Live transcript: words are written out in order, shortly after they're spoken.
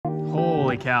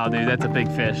Holy cow, dude, that's a big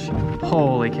fish.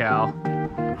 Holy cow.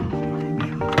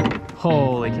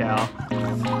 Holy cow.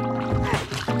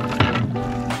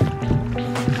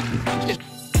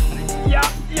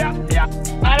 Yeah,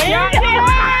 buddy!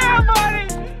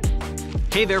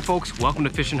 Hey there folks, welcome to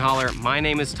Fish and Holler. My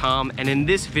name is Tom, and in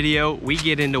this video, we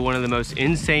get into one of the most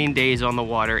insane days on the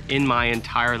water in my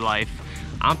entire life.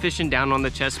 I'm fishing down on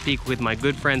the Chesapeake with my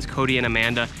good friends Cody and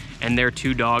Amanda and their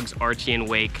two dogs, Archie and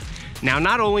Wake. Now,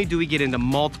 not only do we get into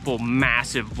multiple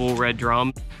massive bull red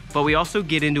drum, but we also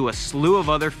get into a slew of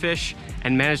other fish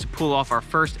and manage to pull off our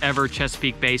first ever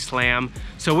Chesapeake Bay slam.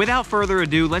 So without further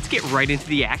ado, let's get right into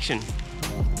the action.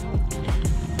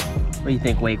 What do you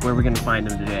think, Wake? Where are we gonna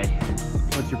find him today?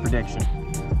 What's your prediction?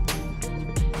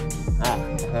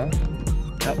 That's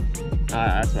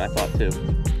what I thought too.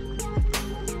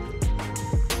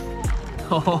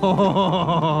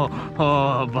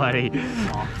 Oh, buddy.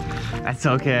 That's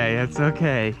okay, that's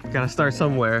okay. Gotta start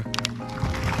somewhere.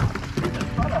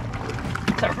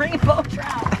 It's a rainbow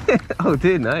trout. Oh,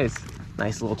 dude, nice.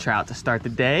 Nice little trout to start the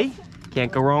day.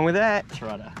 Can't go wrong with that.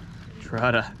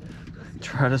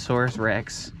 Trotosaurus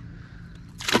Rex.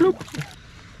 Bloop.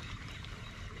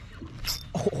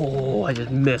 Oh, I just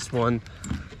missed one.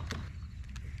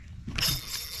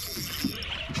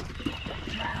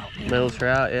 Little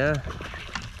trout, yeah.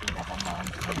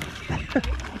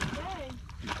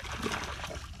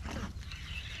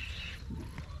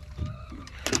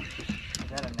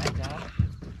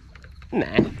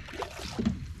 Nah.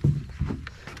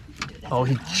 Oh,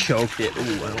 he choked it.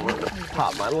 Ooh, I don't want to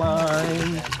pop my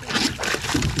line.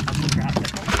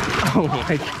 Oh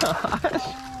my gosh.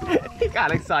 He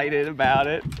got excited about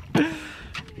it.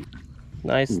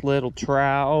 Nice little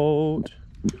trout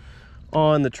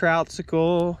on the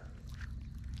troutsicle.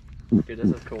 Dude, this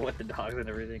is cool with the dogs and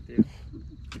everything too.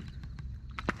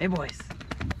 Hey boys.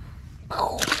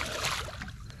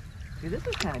 Dude, this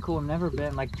is kind of cool. I've never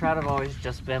been, like, trout have always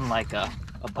just been like a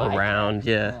around,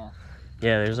 yeah.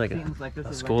 Yeah, there's like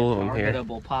a school of them here.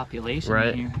 Population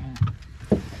right here.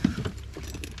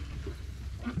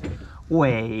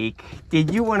 Wake,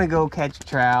 did you want to go catch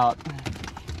trout?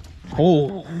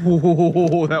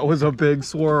 Oh, that was a big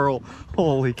swirl.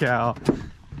 Holy cow. It's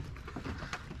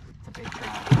a big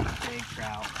trout. Big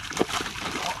trout.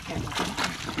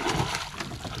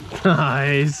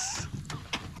 Nice.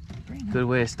 Good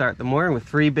way to start the morning with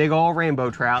 3 big old rainbow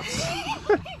trouts.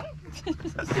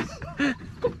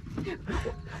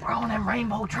 We're on them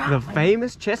rainbow trout. The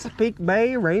famous Chesapeake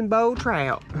Bay rainbow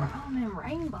trout. We're on them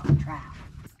rainbow trout.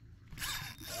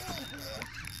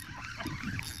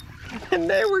 And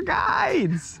they were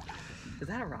guides. Is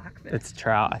that a rockfish? It's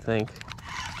trout, I think.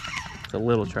 It's a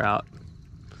little trout.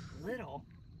 Little?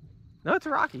 No, it's a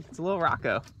rocky. It's a little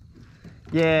rocco.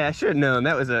 Yeah, I should have known.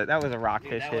 That was a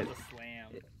rockfish hit. That was a slam.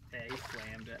 Yeah, he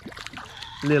slammed it.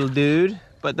 Little dude,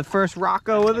 but the first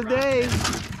rocco of the day.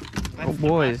 Oh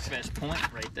boys. Rockfish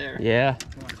point right there. Yeah. You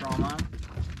want to throw him on?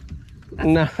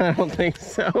 No, I don't think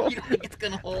so. You don't think it's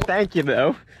gonna hold? Thank you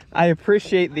though. I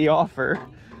appreciate the offer.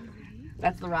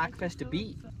 That's the rockfish to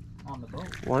beat on the boat.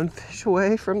 One fish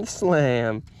away from the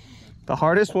slam. The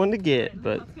hardest one to get,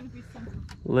 but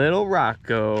little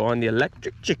rocco on the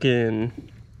electric chicken.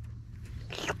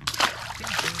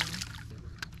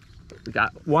 We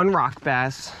got 1 rock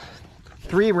bass,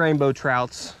 3 rainbow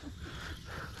trouts.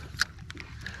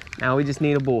 Now we just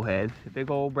need a bullhead, a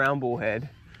big old brown bullhead.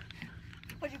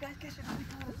 What you guys catching?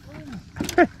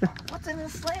 What's in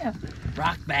this slam?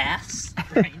 Rock bass.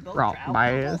 Rainbow Rock trout,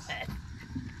 bass. bullhead.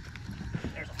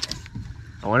 There's a fish.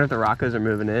 I wonder if the roccos are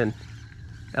moving in.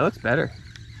 That looks better.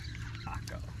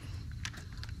 Rocco.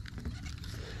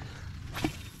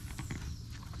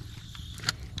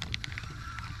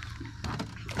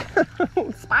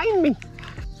 Spine me.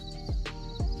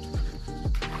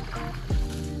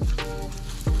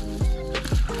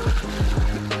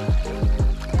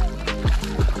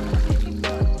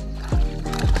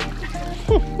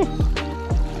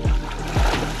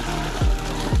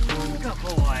 Good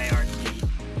boy, Archie.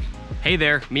 Hey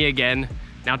there, me again.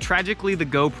 Now, tragically, the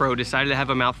GoPro decided to have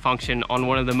a malfunction on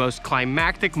one of the most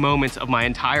climactic moments of my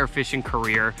entire fishing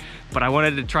career, but I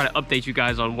wanted to try to update you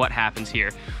guys on what happens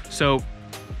here. So,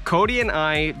 Cody and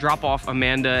I drop off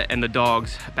Amanda and the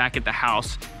dogs back at the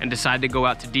house and decide to go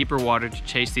out to deeper water to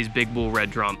chase these big bull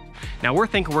red drum. Now, we're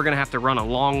thinking we're gonna have to run a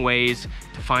long ways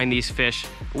to find these fish.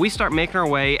 We start making our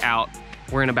way out.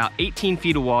 We're in about 18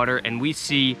 feet of water and we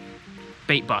see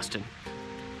bait busting.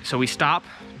 So we stop,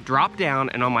 drop down,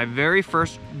 and on my very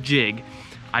first jig,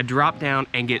 I drop down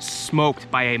and get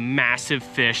smoked by a massive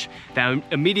fish that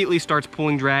immediately starts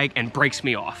pulling drag and breaks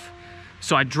me off.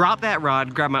 So I dropped that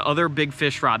rod, grabbed my other big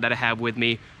fish rod that I have with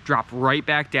me, dropped right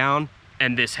back down,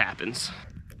 and this happens.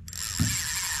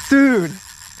 Dude.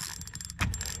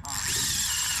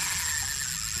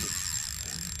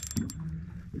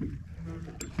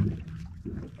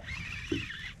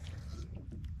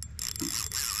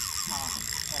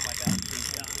 Oh my God,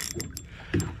 please God.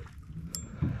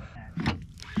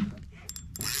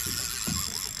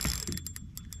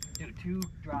 Dude, 2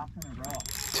 drops in a row.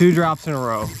 2 drops in a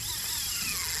row.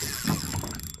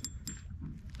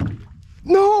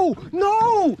 No,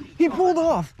 no, he pulled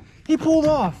off. He pulled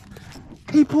off.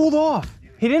 He pulled off.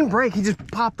 He didn't break, he just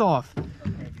popped off. Okay,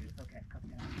 dude, it's okay. Cut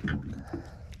down.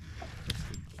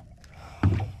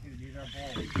 Dude, these are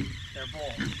bulls. They're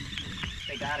bulls.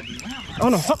 They gotta be. Oh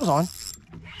no, something's on.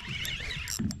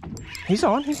 He's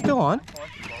on, he's still on.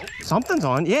 Something's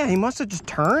on. Yeah, he must have just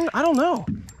turned. I don't know.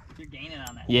 You're gaining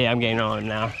on that. Yeah, I'm gaining on him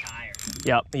now. Tired.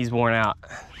 Yep, he's worn out.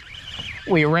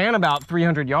 We ran about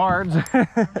 300 yards. Like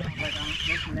on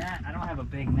this net, I don't have a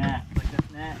big net. Like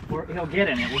this net, he'll get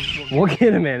in it. We'll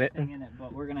get him in it.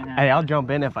 But we're gonna have. Hey, I'll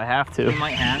jump in if I have We to.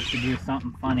 might have to do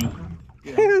something funny.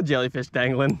 Dude, Jellyfish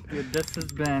dangling. dude, this has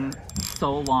been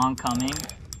so long coming.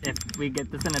 If we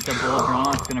get this in at the bull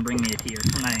draw, it's gonna bring me to tears.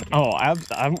 I'm not even kidding. Oh,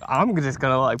 I'm just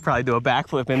gonna like probably do a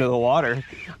backflip into the water.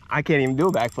 I can't even do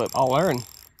a backflip. I'll learn.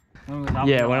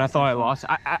 Yeah, when I thought I lost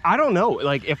it. I don't know,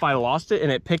 like if I lost it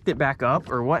and it picked it back up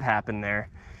or what happened there.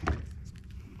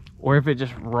 Or if it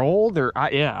just rolled or,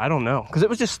 yeah, I don't know. Because it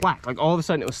was just slack, like all of a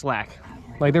sudden it was slack.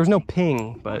 Like there was no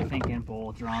ping, but. I'm thinking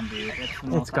bull drum, dude.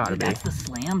 It's gotta be. That's the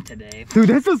slam today. Dude,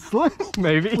 that's a slam,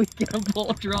 maybe. We get a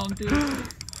bull drum, dude.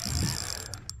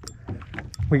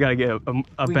 We gotta get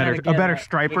a better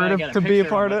striper to be a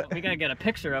part of it. We gotta get a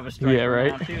picture of a striper. Yeah,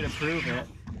 right. Now, too, to prove it.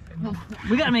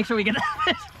 We gotta make sure we get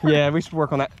that. Yeah, we should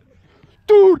work on that.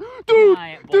 Dude,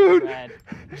 Giant bull red.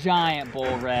 Giant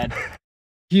bull red.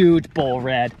 Huge bull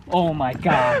red. Oh my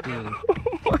God, dude. Oh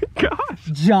my gosh.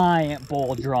 Giant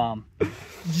bull drum.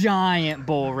 Giant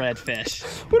bull red fish.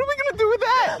 What are we gonna do with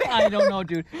that? I don't know,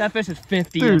 dude. That fish is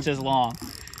 50 inches long.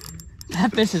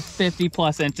 That fish is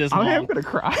 50+ inches long. I'm gonna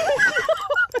cry.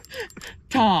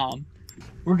 Tom,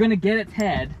 we're gonna get its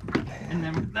head, and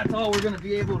then that's all we're gonna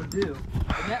be able to do.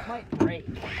 The net might break.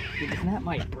 Dude, this net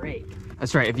might break.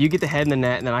 That's right. If you get the head in the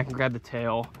net, and then I can grab the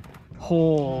tail.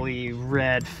 Holy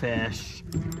red fish.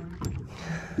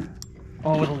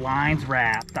 Oh, the line's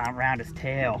wrapped around his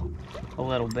tail a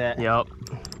little bit. Yep.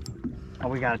 Oh,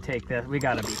 we gotta take this. We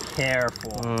gotta be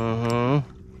careful. Mm-hmm.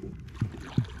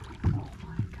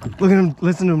 Look at him.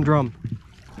 Listen to him drum.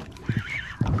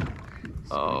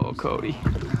 Oh, Cody.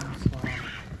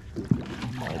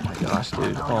 Oh my gosh,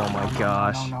 dude. Oh my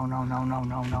gosh. No.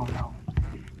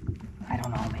 I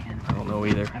don't know, man. I don't know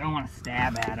either. I don't want to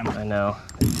stab at him. I know.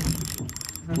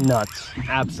 Nuts.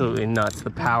 Absolutely nuts. The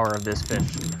power of this fish.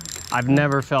 I've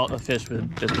never felt a fish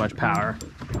with this much power.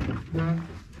 Come on.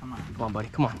 Come on, buddy.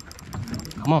 Come on.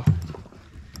 Come on.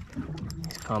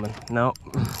 He's coming. Nope.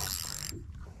 I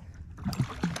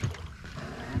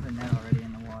have the net already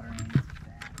in the water. And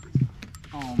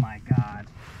oh my God.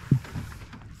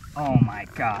 Oh my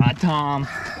God, Tom.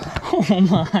 Oh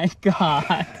my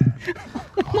God.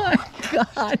 Oh my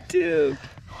God, dude.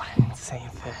 What an insane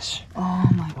fish. Oh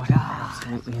my What an God.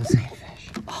 absolutely insane fish.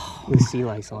 With sea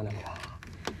lice on him.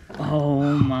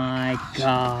 Oh my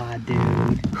God,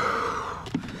 dude.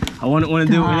 I wouldn't want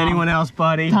to do it with Tom. anyone else,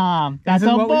 buddy. Tom, that's a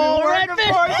This is what we've bull been red working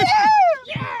fish. for.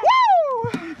 Yeah.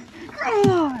 Woo!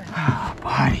 God. Oh,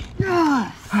 buddy.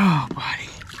 Yes. Oh, buddy.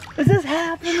 Is this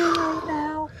happening right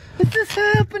now? Is this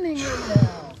happening right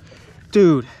now?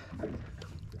 Dude,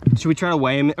 should we try to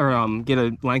weigh him or get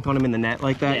a length on him in the net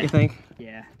like that, Yeah. you think?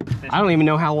 Yeah. I don't even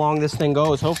know how long this thing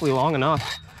goes. Hopefully long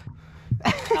enough.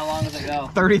 How long does it go?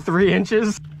 33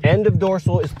 inches. End of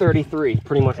dorsal is 33,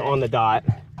 pretty much on the dot.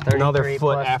 Another 33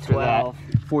 foot plus after 12.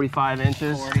 that. 45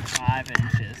 inches. 45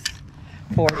 inches.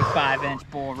 45-inch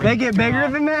bull red. They get bigger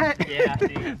than that? Yeah,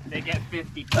 dude. They get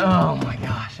 52. Oh my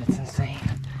gosh, it's insane.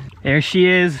 There she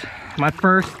is, my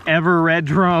first ever red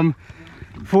drum.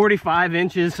 45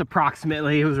 inches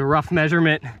approximately. It was a rough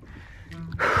measurement.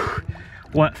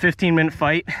 What, 15-minute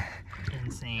fight?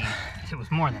 Insane. It was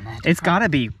more than that. It's gotta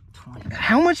be. 20.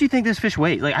 How much do you think this fish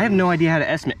weighs? Like, I have no idea how to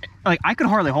estimate. Like, I could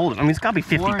hardly hold it. I mean, it's gotta be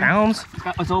 50 pounds.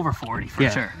 It's over 40 for Yeah.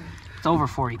 sure. It's over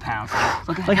 40 pounds.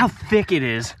 Look at Like how thick it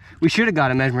is. We should have got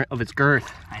a measurement of its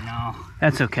girth. I know.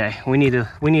 That's okay. We need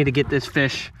to get this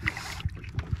fish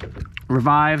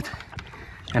revived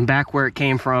and back where it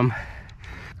came from.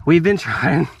 We've been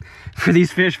trying for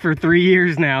these fish for 3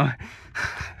 years now.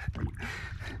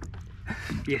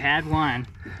 You had one.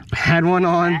 I had one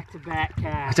on. Back-to-back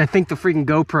cast. Which I think the freaking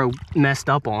GoPro messed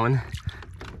up on.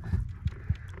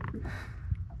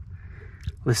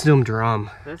 Listen to him drum.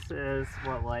 This is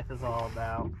what life is all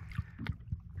about.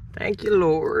 Thank you,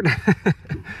 Lord.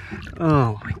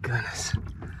 Oh my goodness.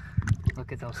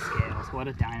 Look at those scales. What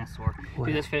a dinosaur.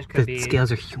 Dude, this fish The could be...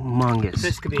 scales are humongous.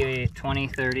 This could be 20,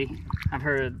 30. I've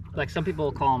heard, like, some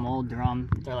people call them old drum.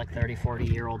 They're like 30,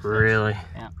 40-year-old fish. Really?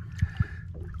 Yeah.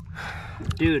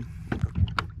 Dude,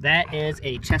 that is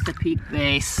a Chesapeake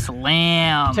Bay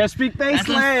Slam. Chesapeake Bay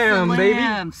Slam,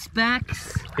 baby.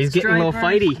 Specs. He's getting a little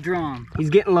fighty. Drum. He's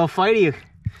getting a little fighty.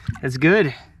 That's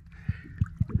good.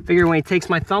 Figure when he takes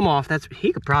my thumb off,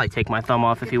 he could probably take my thumb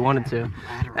off if he wanted to.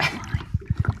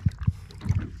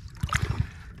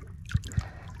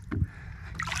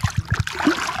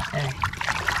 Hey.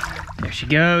 There she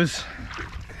goes.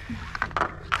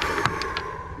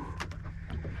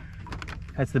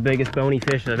 That's the biggest bony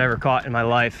fish that I've ever caught in my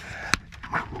life.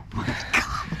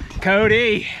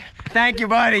 Cody, thank you,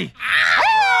 buddy.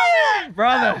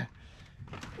 Brother,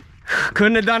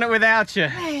 couldn't have done it without you.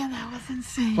 Man, that was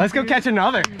insane. Let's go catch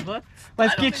another.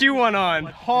 Let's get you one on.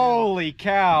 Holy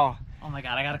cow. Oh my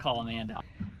God, I gotta call Amanda.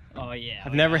 Oh yeah.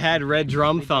 I've never had red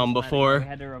drum thumb before.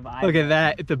 Look at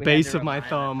that, at the base of my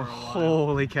thumb.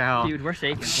 Holy cow. Dude, we're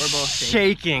shaking. We're both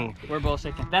shaking. We're both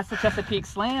shaking. That's the Chesapeake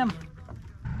Slam.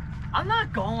 I'm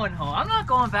not going home. I'm not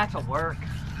going back to work.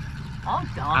 I'm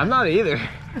done. I'm not either.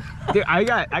 Dude, I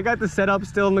got the setup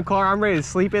still in the car. I'm ready to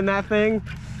sleep in that thing.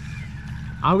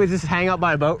 I'm gonna just hang out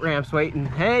by boat ramps waiting.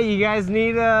 Hey, you guys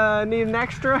need an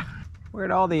extra?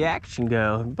 Where'd all the action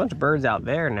go? A bunch of birds out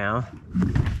there now.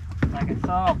 Like I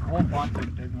saw a whole bunch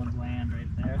of big ones land right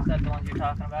there. Is that the ones you're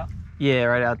talking about? Yeah,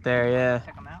 right out there, yeah.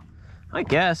 Check them out. I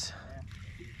guess.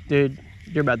 Yeah. Dude,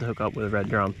 you're about to hook up with a red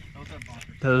drum. Those are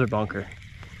bunkers. Those are bunker.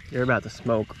 You're about to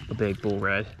smoke a big bull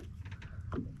red.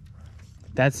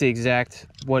 That's the exactly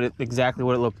what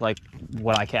it looked like,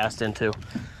 what I cast into. Oh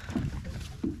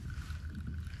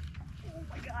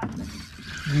my God.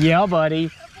 Yeah, buddy.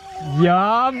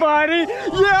 Yeah, buddy.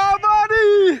 Yeah,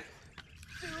 buddy.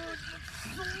 Dude,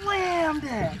 slammed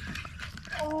it.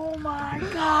 Oh my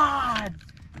God.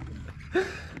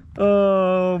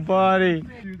 Oh, buddy.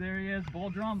 Dude, there he is. Bull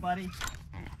drum, buddy.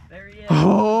 There he is.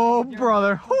 Oh,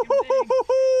 brother.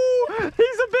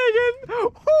 He's a big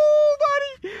one. Oh,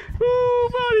 buddy. Oh,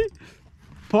 buddy.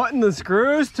 Putting the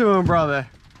screws to him, brother.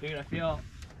 Dude, I feel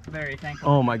very thankful.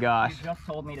 Oh, my gosh. You just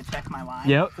told me to check my line.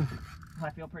 Yep. I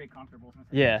feel pretty comfortable since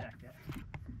Yeah. I checked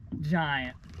it.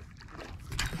 Giant.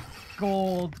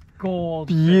 Gold.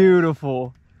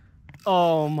 Beautiful.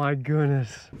 Oh, my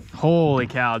goodness. Holy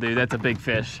cow, dude. That's a big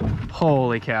fish.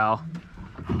 Holy cow.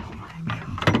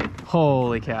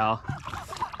 Holy cow.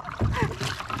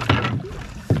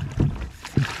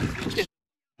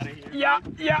 Yeah.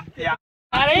 Yeah,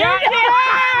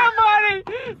 buddy.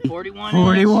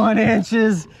 41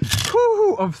 inches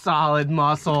of solid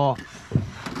muscle. All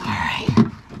right.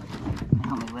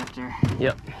 Help me lift her.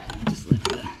 Yep. Just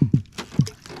lift it.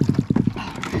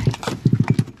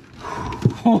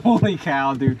 Holy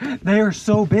cow, dude. They are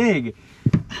so big.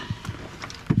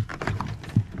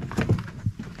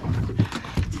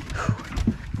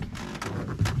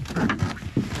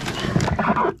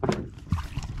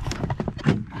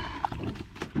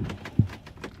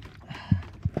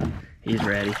 He's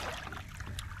ready.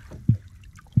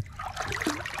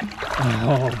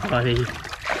 Oh, buddy.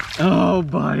 Oh,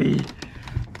 buddy.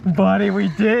 Buddy, we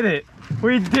did it.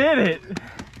 We did it.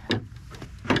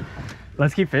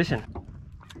 Let's keep fishing.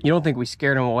 You don't think we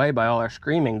scared him away by all our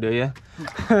screaming, do you?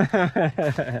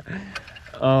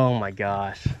 Oh my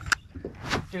gosh.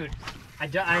 Dude, I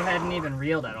hadn't even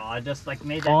reeled at all. I just like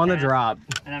made that On the cast, drop.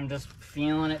 and I'm just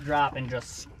feeling it drop and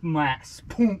just smash.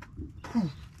 Boom.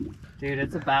 Dude,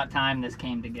 it's about time this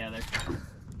came together.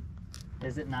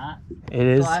 Is it not? It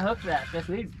is. So I hooked that fish.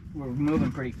 We were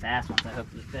moving pretty fast once I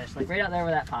hooked the fish. Like right out there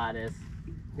where that pod is.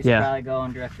 We should probably go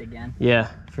and drift again. Yeah,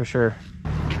 for sure.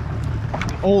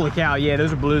 Holy cow, yeah,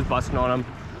 those are blues busting on them.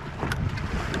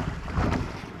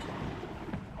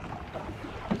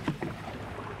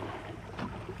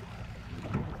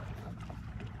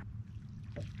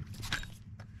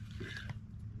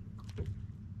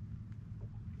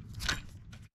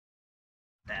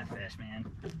 That fish, man.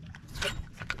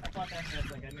 I caught that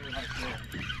fish like I knew how to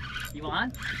do it. You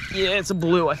on? Yeah, it's a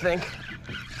blue, I think.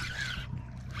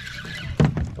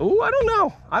 Oh, I don't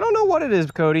know. I don't know what it is,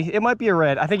 Cody. It might be a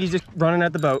red. I think he's just running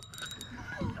at the boat.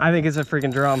 I think it's a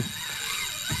freaking drum.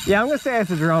 Yeah, I'm gonna say it's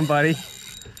a drum, buddy.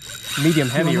 Medium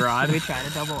heavy rod. Should we try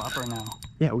to double up or no?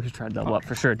 Yeah, we should try to double up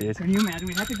for sure, dude. Can you imagine?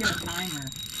 We'd have to get a timer.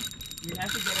 We'd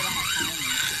have to get it on a timer.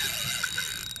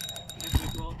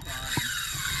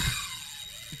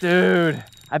 Dude,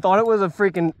 I thought it was a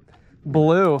freaking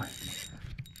blue.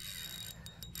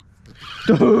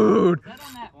 Dude. Is that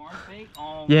on that orange bait?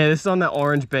 Oh, yeah, this is on that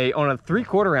orange bait on a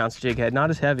 3/4 ounce jig head,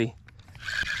 not as heavy.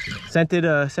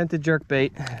 Scented jerk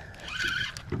bait.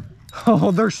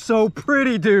 Oh, they're so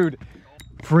pretty, dude.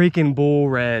 Freaking bull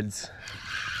reds.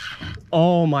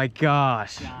 Oh my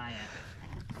gosh. giant.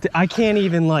 I can't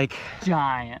even like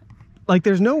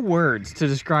there's no words to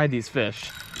describe these fish.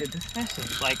 Dude, this fish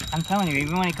is like, I'm telling you,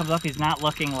 even when he comes up, he's not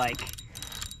looking like,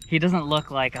 he doesn't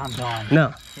look like I'm done.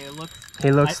 No.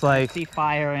 He looks like I see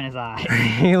fire in his eyes.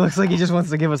 he looks like he just wants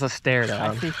to give us a stare I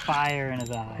down. see fire in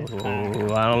his eyes.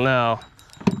 Ooh, I don't know.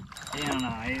 I don't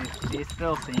know. He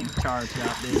still seems charged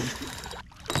up, dude.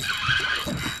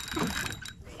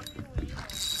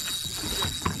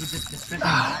 This fish is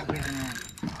not giving in.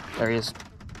 There he is.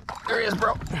 There he is,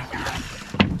 bro. Got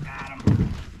him. Got him.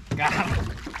 Got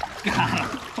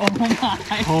him. Oh my.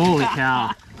 Holy God.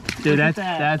 cow. Dude, Look at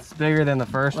that's bigger than the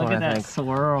first Look one, at I that think.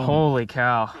 swirl. Holy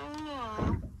cow.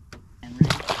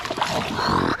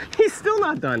 He's still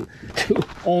not done.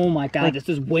 Oh my God, Like, this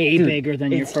is way dude, bigger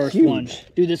than your it's first huge. one.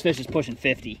 Dude, this fish is pushing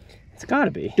 50. It's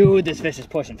gotta be. Dude, this fish is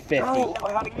pushing 50. I don't know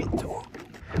how to get to him.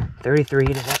 33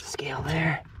 to that scale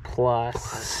there.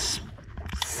 Plus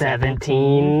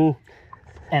 17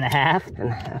 and a half.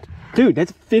 Dude,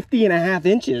 that's 50.5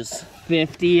 inches.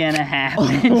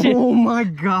 50.5 inches. Oh my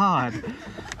God.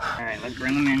 All right, let's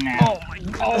bring them in now.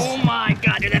 Oh my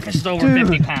God, dude, that fish is over Dude.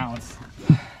 50 pounds.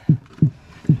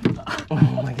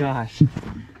 Oh my gosh.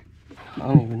 I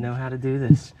don't even know how to do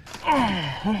this.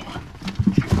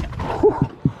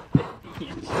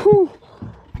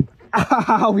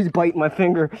 Ow, he's biting my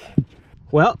finger.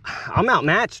 Well, I'm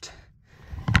outmatched.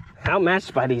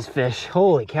 Outmatched by these fish.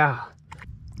 Holy cow.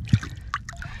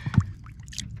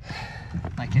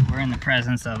 Like we're in the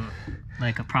presence of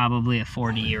like probably a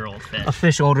 40-year-old fish. A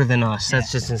fish older than us.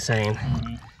 That's just insane.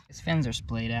 His fins are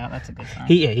splayed out. That's a good sign.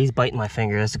 He's biting my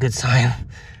finger. That's a good sign.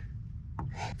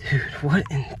 Dude, what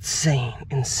insane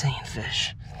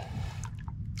fish.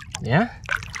 Yeah?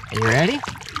 Are you ready?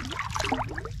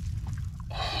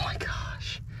 Oh my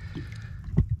gosh.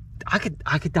 I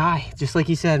could die, just like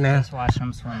you said, man. Just watching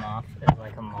them swim off is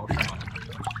like emotional.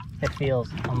 It feels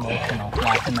emotional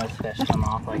watching those fish swim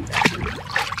off like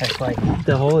that. It's like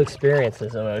The whole experience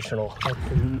is emotional.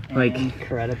 it's an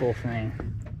incredible thing.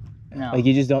 No, Like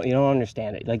you don't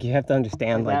understand it. Like you have to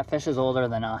understand, like, that fish is older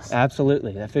than us,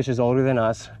 absolutely, that fish is older than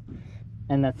us.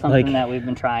 and that's something like- that we've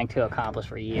been trying to accomplish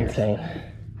for years. Insane.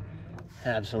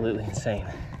 Absolutely insane.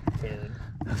 Dude.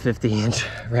 A 50-inch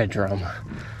red drum.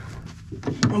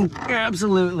 I'm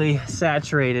absolutely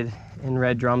saturated in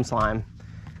red drum slime,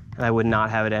 and I would not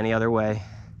have it any other way.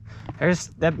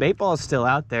 That bait ball is still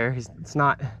out there. It's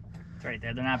not. It's right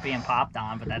there. They're not being popped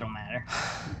on, but that don't matter.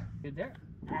 Dude,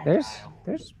 There's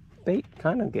bait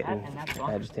kind of getting And that's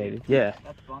bunker, agitated. too. Yeah,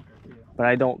 That's bunker too. but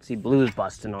I don't see blues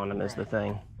busting on them is the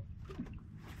thing.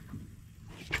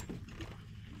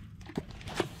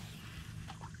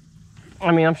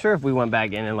 I mean, I'm sure if we went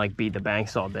back in and like beat the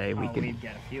banks all day, we could. We'd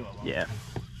get a few of them. Yeah.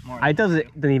 More It doesn't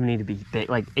even need to be big.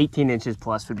 Like 18 inches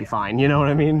plus would be fine. You know what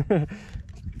I mean? Are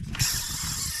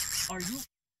you?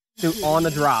 Dude, on the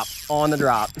drop. On the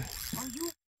drop. Are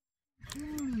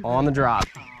you? On the drop.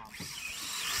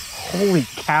 Holy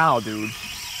cow, dude.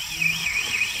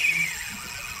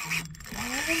 Oh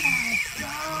my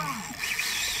God!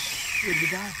 Dude, you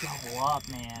gotta double up,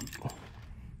 man.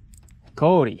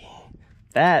 Cody,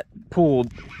 that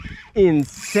pulled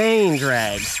insane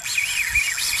drag. Dude,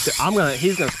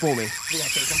 he's gonna spool me. You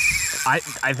gotta take him.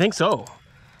 I think so.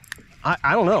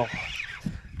 I don't know.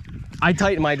 I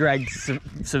tightened my drag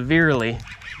severely.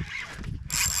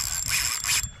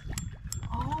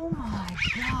 Oh my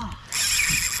God!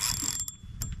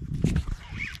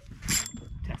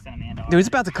 Texting Amanda. Dude, it's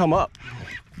about to come up.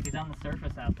 He's on the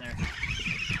surface out there.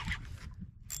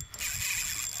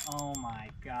 Oh my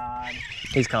God!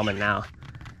 He's coming now.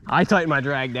 I tightened my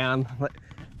drag down.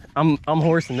 I'm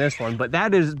horsing this one, but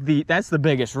that's the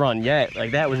biggest run yet.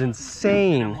 Like that was I'm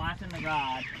insane. watching the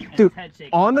rod. And Dude, his head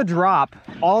shaking. on the drop,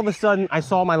 all of a sudden I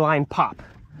saw my line pop.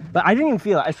 But I didn't even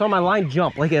feel it. I saw my line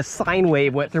jump, like a sine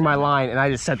wave went through my line, and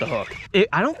I just set the hook.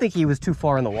 I don't think he was too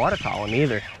far in the water column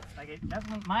either.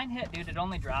 Like mine hit, dude. It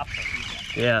only dropped a few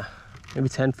seconds. Yeah, maybe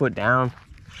 10 foot down.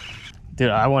 Dude,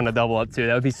 I want to double up too.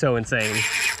 That would be so insane.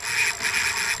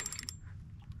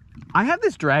 I have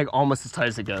this drag almost as tight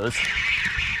as it goes.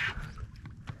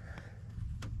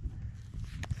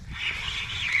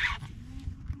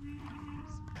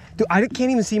 Dude, I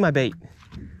can't even see my bait.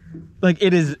 Like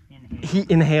it is, he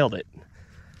inhaled it.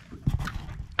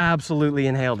 Absolutely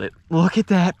inhaled it. Look at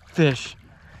that fish.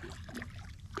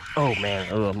 Oh man,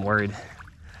 oh, I'm worried.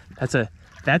 That's a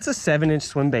 7-inch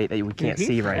swim bait that we can't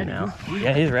see right now.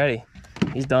 Yeah, he's ready.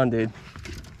 He's done, dude.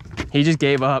 He just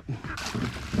gave up.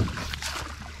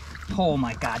 Oh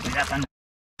my God, dude, that's a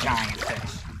giant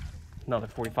fish. Another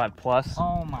 45 plus.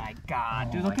 Oh my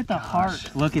God, dude, look at the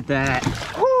heart. Look at that.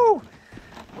 Woo!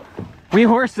 We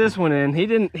horsed this one in. He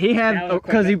didn't. He had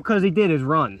because he did his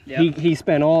run. Yep. He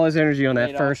spent all his energy on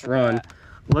that first run. That.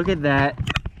 Look at that.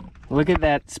 Look at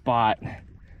that spot.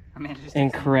 I mean, it's just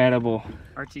incredible.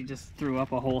 Archie just threw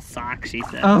up a whole sock, she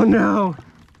said. Oh no!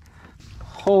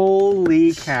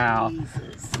 Holy cow!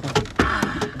 Jesus.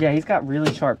 Yeah, he's got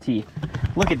really sharp teeth.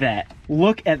 Look at that.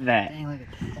 Look at that. Dang, look at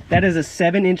that. That is a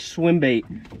 7-inch swim bait.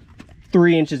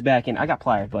 3 inches back in. I got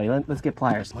pliers, buddy. Let's get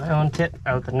pliers. My on tip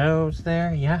out the nose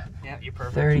there. Yeah. Yeah, you're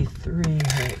perfect. 33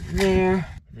 right there.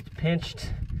 If it's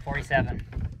pinched. 47.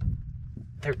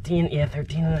 13. Yeah,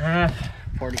 13 and a half.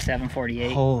 47,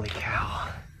 48. Holy cow.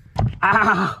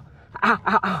 Ow! Ow,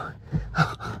 ow, ow.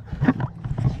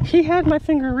 He had my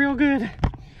finger real good.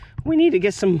 We need to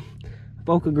get some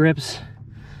Boca grips.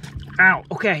 Ow.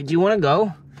 Okay, do you want to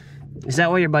go? Is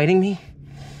that why you're biting me?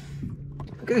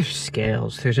 Look at their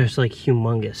scales. They're just like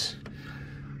humongous.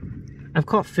 I've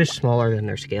caught fish smaller than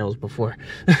their scales before.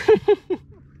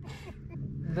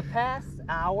 The past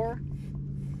hour,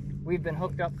 we've been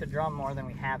hooked up to drum more than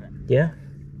we haven't. Yeah.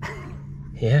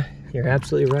 Yeah, you're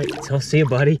absolutely right. So see you,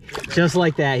 buddy. Just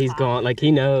like that, he's gone. Like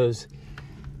he knows.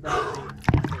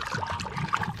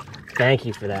 Thank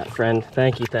you for that, friend.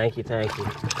 Thank you, thank you, thank you.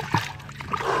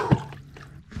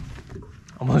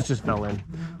 Almost just fell in.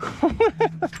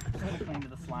 Cleaned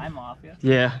the slime off you.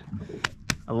 Yeah,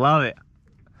 I love it.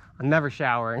 I'm never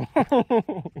showering.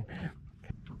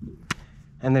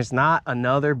 And there's not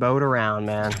another boat around,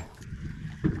 man.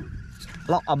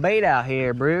 Lot of bait out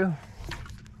here, bro.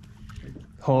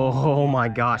 Oh my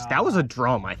gosh, that was a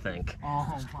drum, I think.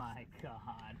 Oh my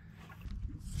God.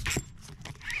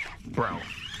 Bro.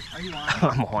 Are you on?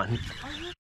 I'm on. Are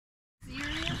you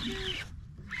serious, dude?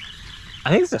 I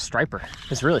think it's a striper.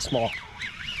 It's really small.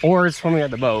 Or it's swimming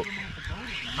at the boat.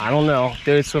 I don't know.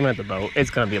 Dude, it's swimming at the boat. It's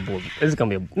gonna be a blue. It's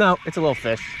gonna be a, no, it's a little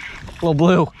fish. A little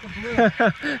blue.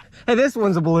 Hey, this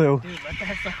one's a blue. Dude, let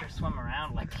that sucker swim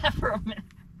around like that for a minute.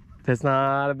 That's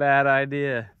not a bad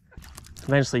idea.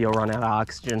 Eventually you'll run out of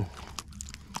oxygen.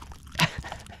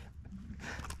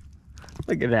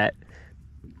 Look at that.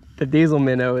 The diesel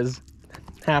minnow is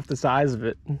half the size of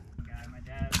it. God, my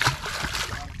dad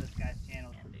loves this guy's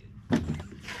channel, dude.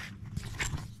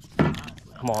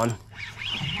 Come on. Oh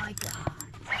my God.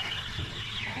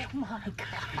 Oh my God.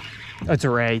 It's a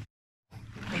ray.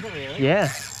 Is it really? Yeah.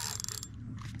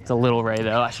 It's a little ray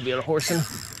though. I should be able to horse him.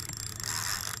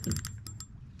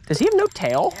 Does he have no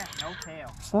tail? Yeah, no tail.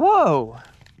 Whoa.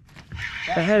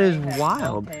 That head is ray has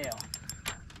wild. No tail.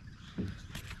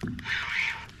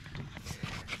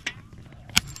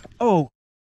 Oh,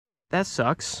 that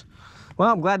sucks.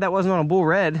 Well, I'm glad that wasn't on a bull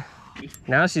red.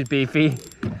 Now she's beefy.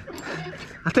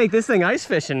 I think this thing ice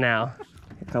fishing now.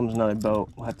 Here comes another boat.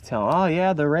 We'll have to tell them, oh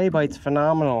yeah, the ray bite's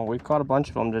phenomenal. We've caught a bunch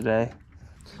of them today.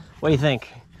 What do you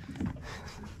think?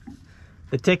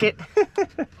 The ticket? Oh,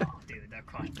 dude, they'll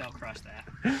crush that.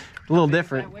 A little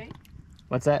different. That weight?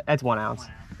 What's that? That's 1 ounce. 1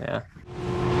 ounce. Yeah.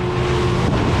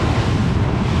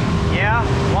 Yeah,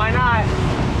 why not?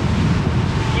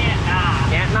 Can't not.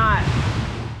 Can't not.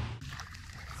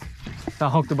 So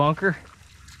hook the bunker.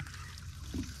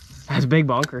 That's a big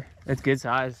bunker. That's good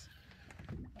size.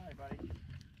 All right, buddy.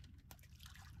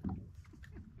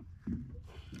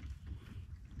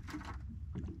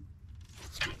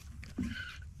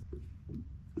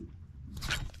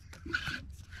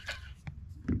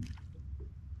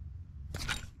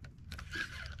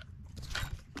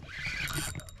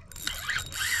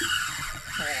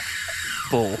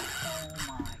 Bull. Oh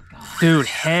my God. Dude,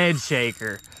 head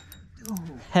shaker. Ooh.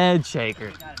 Head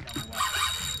shaker. Gotta double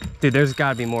up. Dude, there's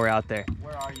gotta be more out there.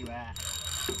 Where are you at?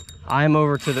 I'm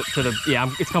over to the yeah,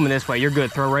 it's coming this way. You're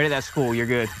good. Throw right at that school. You're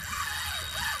good.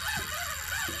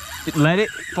 Let it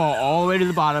fall all the way to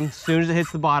the bottom. As soon as it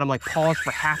hits the bottom, like pause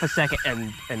for half a second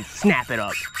and snap it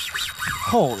up.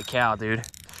 Holy cow, dude.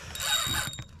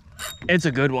 It's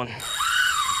a good one.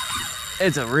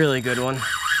 It's a really good one.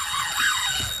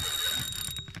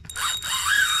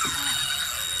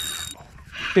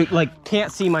 Dude, like,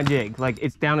 can't see my jig. Like,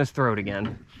 it's down his throat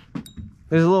again.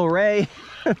 There's a little ray.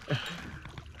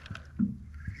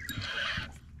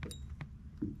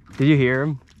 Did you hear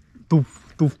him? Doof,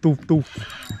 doof, doof, doof.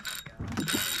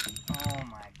 Oh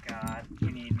my God.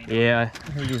 You need me. Yeah, I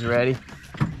think he's ready.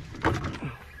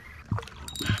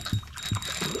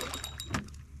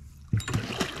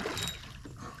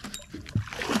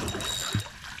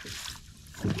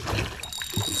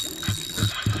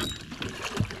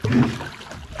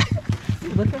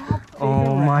 Look at how big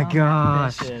Oh my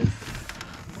gosh. that fish is.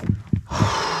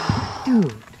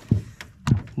 Dude.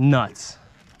 Nuts.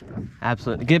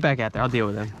 Absolutely. Get back out there. I'll deal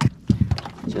with him.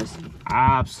 Just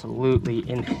absolutely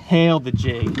inhale the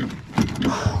jig.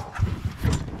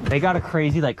 They got a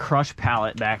crazy like crush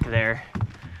pallet back there.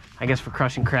 I guess for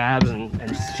crushing crabs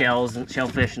and shells and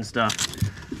shellfish and stuff.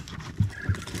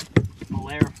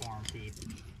 Malariform teeth.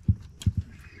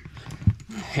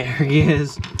 There he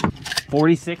is.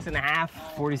 46 and a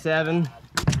half, 47.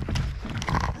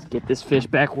 Let's get this fish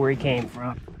back where he came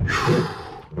from.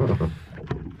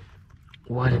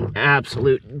 What an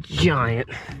absolute giant.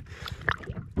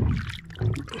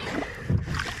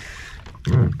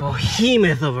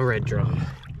 Behemoth of a red drum.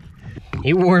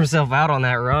 He wore himself out on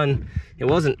that run. It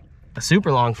wasn't a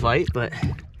super long fight, but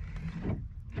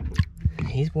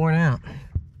he's worn out.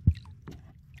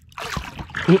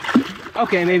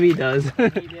 Okay, maybe he does. He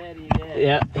did.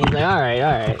 Yeah, he's like, all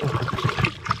right.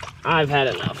 I've had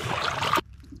enough.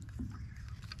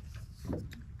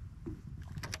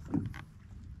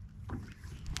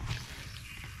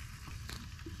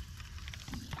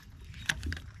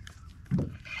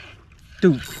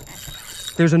 Dude,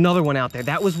 there's another one out there.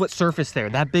 That was what surfaced there.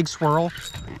 That big swirl.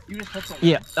 You just hooked a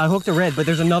Yeah, I hooked a red, but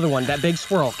there's another one. That big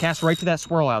swirl. Cast right to that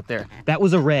swirl out there. That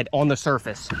was a red on the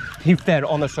surface. He fed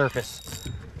on the surface.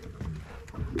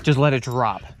 Just let it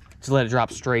drop. Just let it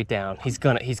drop straight down. He's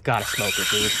gotta smoke it,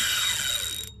 dude.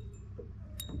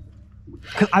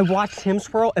 Cause I watched him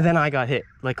swirl and then I got hit.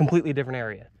 Like completely different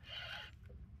area.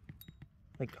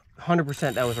 Like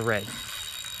 100% that was a red.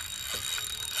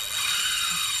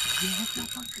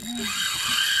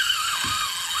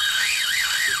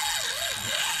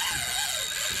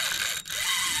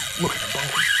 Look at the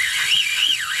bunker.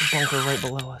 The bunker right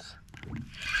below us.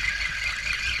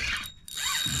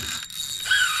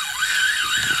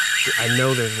 I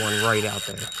know there's one right out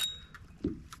there.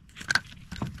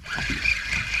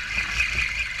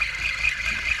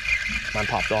 Mine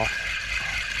popped off.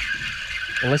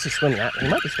 Unless he's swimming at, he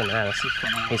might be swimming at us.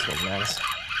 He's swimming at us.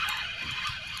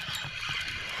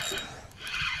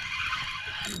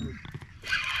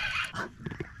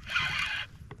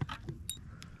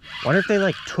 Wonder if they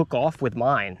like took off with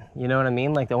mine. You know what I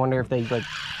mean? Like I wonder if they like.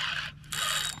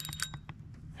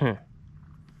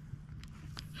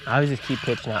 I would just keep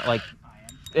pitching out. Like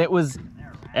it was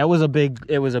a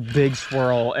big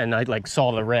swirl, and I like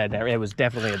saw the red. It was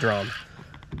definitely a drum.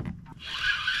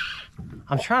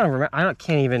 I'm trying to remember. I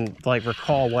can't even like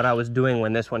recall what I was doing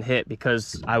when this one hit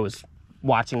because I was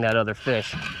watching that other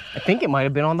fish. I think it might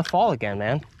have been on the fall again,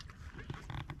 man.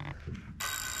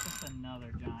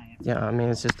 Yeah, I mean,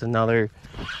 it's just another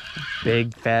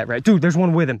big fat red. Dude, there's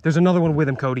one with him. There's another one with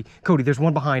him, Cody. Cody, there's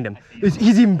one behind him.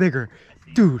 He's even bigger.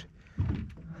 Dude.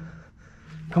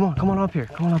 Come on up here.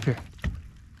 Come on up here.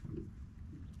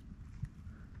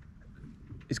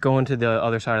 He's going to the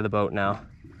other side of the boat now.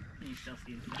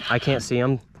 I can't see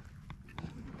him,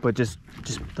 but just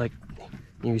like,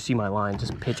 you see my line.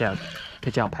 Just pitch out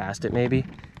past it maybe.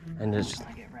 And just,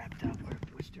 get wrapped up.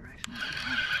 Which direction?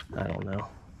 I don't know.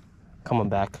 Coming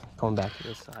back to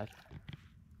this side.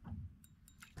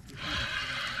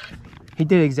 He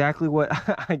did exactly what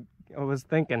I was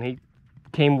thinking. He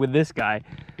came with this guy,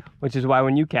 which is why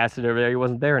when you casted over there, he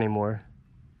wasn't there anymore.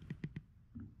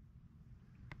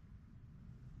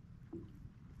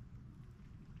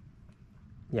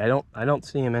 Yeah, I don't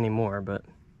see him anymore, but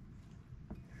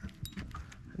I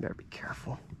better be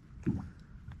careful.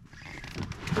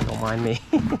 Don't mind me.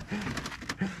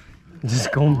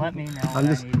 Just going. Let me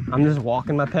know. I'm just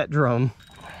walking my pet drum.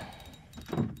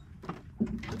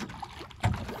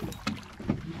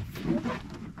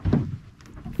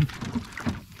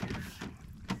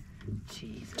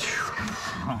 Jesus.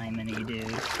 Criminy, dude.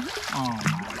 Oh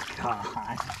my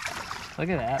god. Look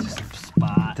at that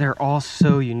spot. They're all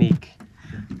so unique.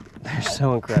 They're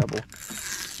so incredible.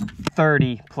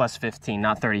 30 plus 15,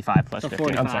 not 35 plus 15.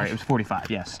 45. I'm sorry, it was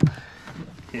 45, yes.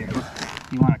 Here.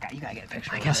 You gotta get a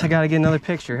picture. I guess I gotta get another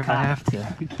picture if I have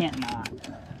to. You can't not.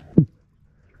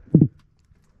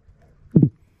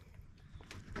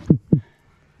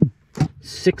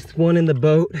 Sixth one in the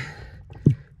boat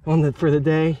for the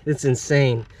day. It's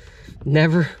insane.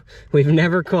 We've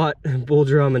never caught a bull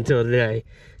drum until today,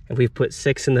 and we've put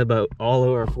 6 in the boat, all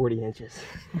over 40 inches.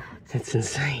 It's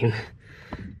insane.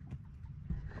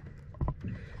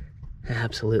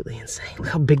 Absolutely insane. Look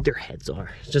how big their heads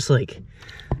are. It's just like,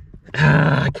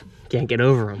 can't get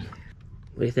over them.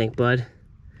 What do you think, bud?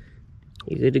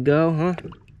 You good to go, huh?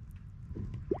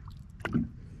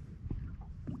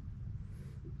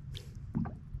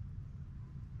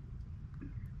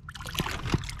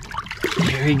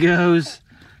 There he goes.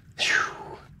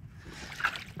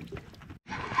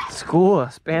 School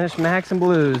of Spanish Max and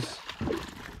Blues.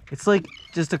 It's like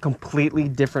just a completely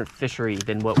different fishery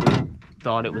than what we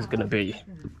thought it was gonna be.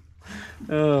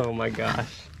 Oh my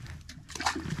gosh.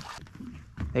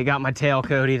 They got my tail,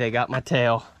 Cody. They got my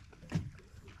tail.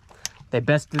 They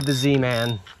bested the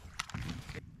Z-Man.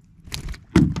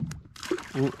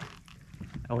 That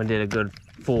one did a good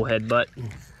full headbutt.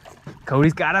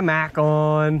 Cody's got a mac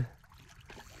on.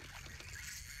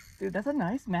 Dude, that's a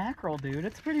nice mackerel, dude.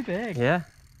 It's pretty big. Yeah.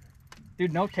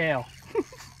 Dude, no tail.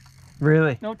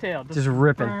 Really? No tail. Just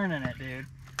ripping. Burning it, dude.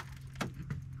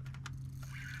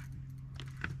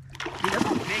 Dude, that's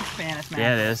a big Spanish mackerel.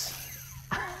 Yeah, it is.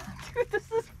 Dude,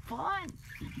 this is fun.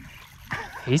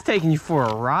 He's taking you for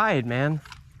a ride, man.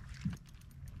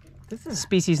 This is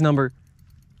species number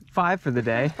 5 for the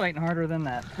day. He's fighting harder than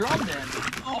that drum did.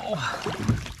 Oh.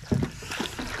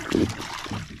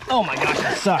 Oh my gosh,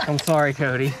 I suck. I'm sorry,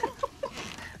 Cody.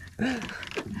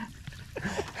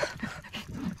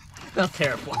 That's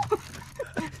terrible.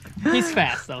 He's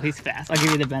fast though. He's fast. I'll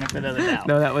give you the benefit of the doubt.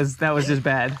 No, that was just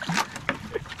bad.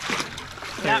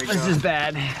 That was just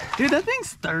bad. Dude, that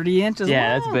thing's 30 inches long.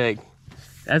 Yeah, that's big.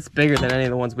 That's bigger than any of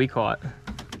the ones we caught.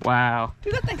 Wow.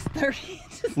 Dude, that thing's 30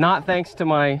 inches. Not thanks to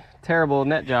my terrible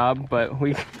net job, but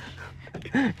we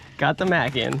got the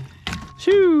mac in.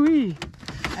 Shoo-wee.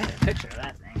 I got a picture of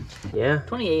that thing. Yeah.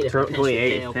 28 if I pinch the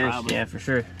tail, probably. Yeah, for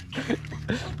sure.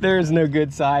 There is no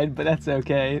good side, but that's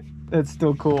okay. That's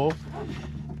still cool.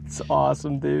 It's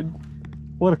awesome, dude.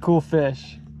 What a cool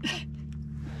fish.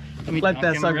 Let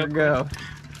that sucker go.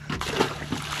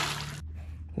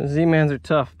 The Z-Mans are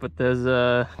tough, but there's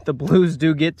the blues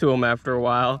do get to them after a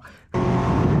while. My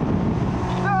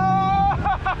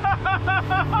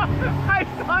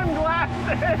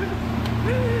sunglasses!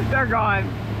 They're gone.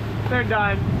 They're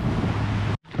done.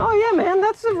 Oh yeah, man,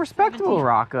 that's a respectable 17.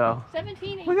 Rocco.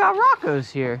 17, 18. We got Roccos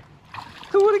here.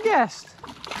 Who would have guessed?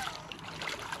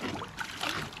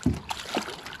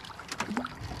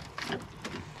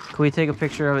 Can we take a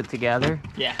picture of it together?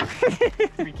 Yeah,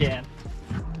 we can.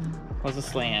 Was a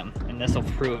slam, and this will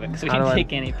prove it, because we didn't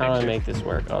take any pictures. How do I make this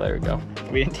work? Oh, there we go.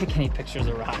 We didn't take any pictures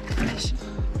of rockfish.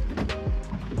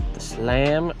 The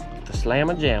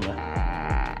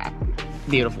slam-a-jamma.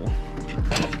 Beautiful.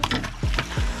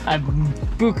 I have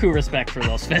buku respect for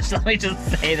those fish, let me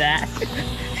just say that.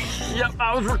 Yep,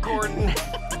 I was recording.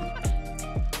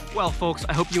 Well, folks,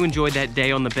 I hope you enjoyed that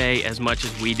day on the bay as much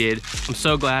as we did. I'm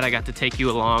so glad I got to take you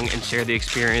along and share the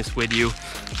experience with you.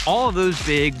 All of those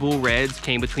big bull reds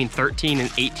came between 13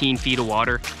 and 18 feet of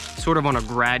water, sort of on a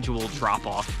gradual drop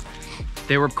off.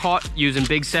 They were caught using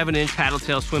big 7-inch paddle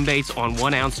tail swim baits on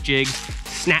 1-ounce jigs,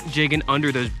 snap jigging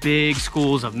under those big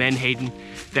schools of menhaden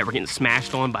that were getting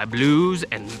smashed on by blues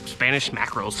and Spanish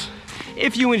mackerels.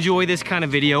 If you enjoy this kind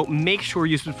of video, make sure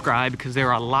you subscribe because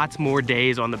there are lots more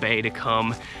days on the bay to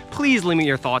come. Please leave me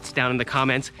your thoughts down in the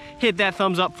comments. Hit that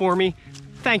thumbs up for me.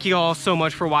 Thank you all so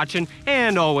much for watching,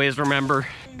 and always remember,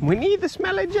 we need the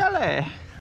smelly jelly.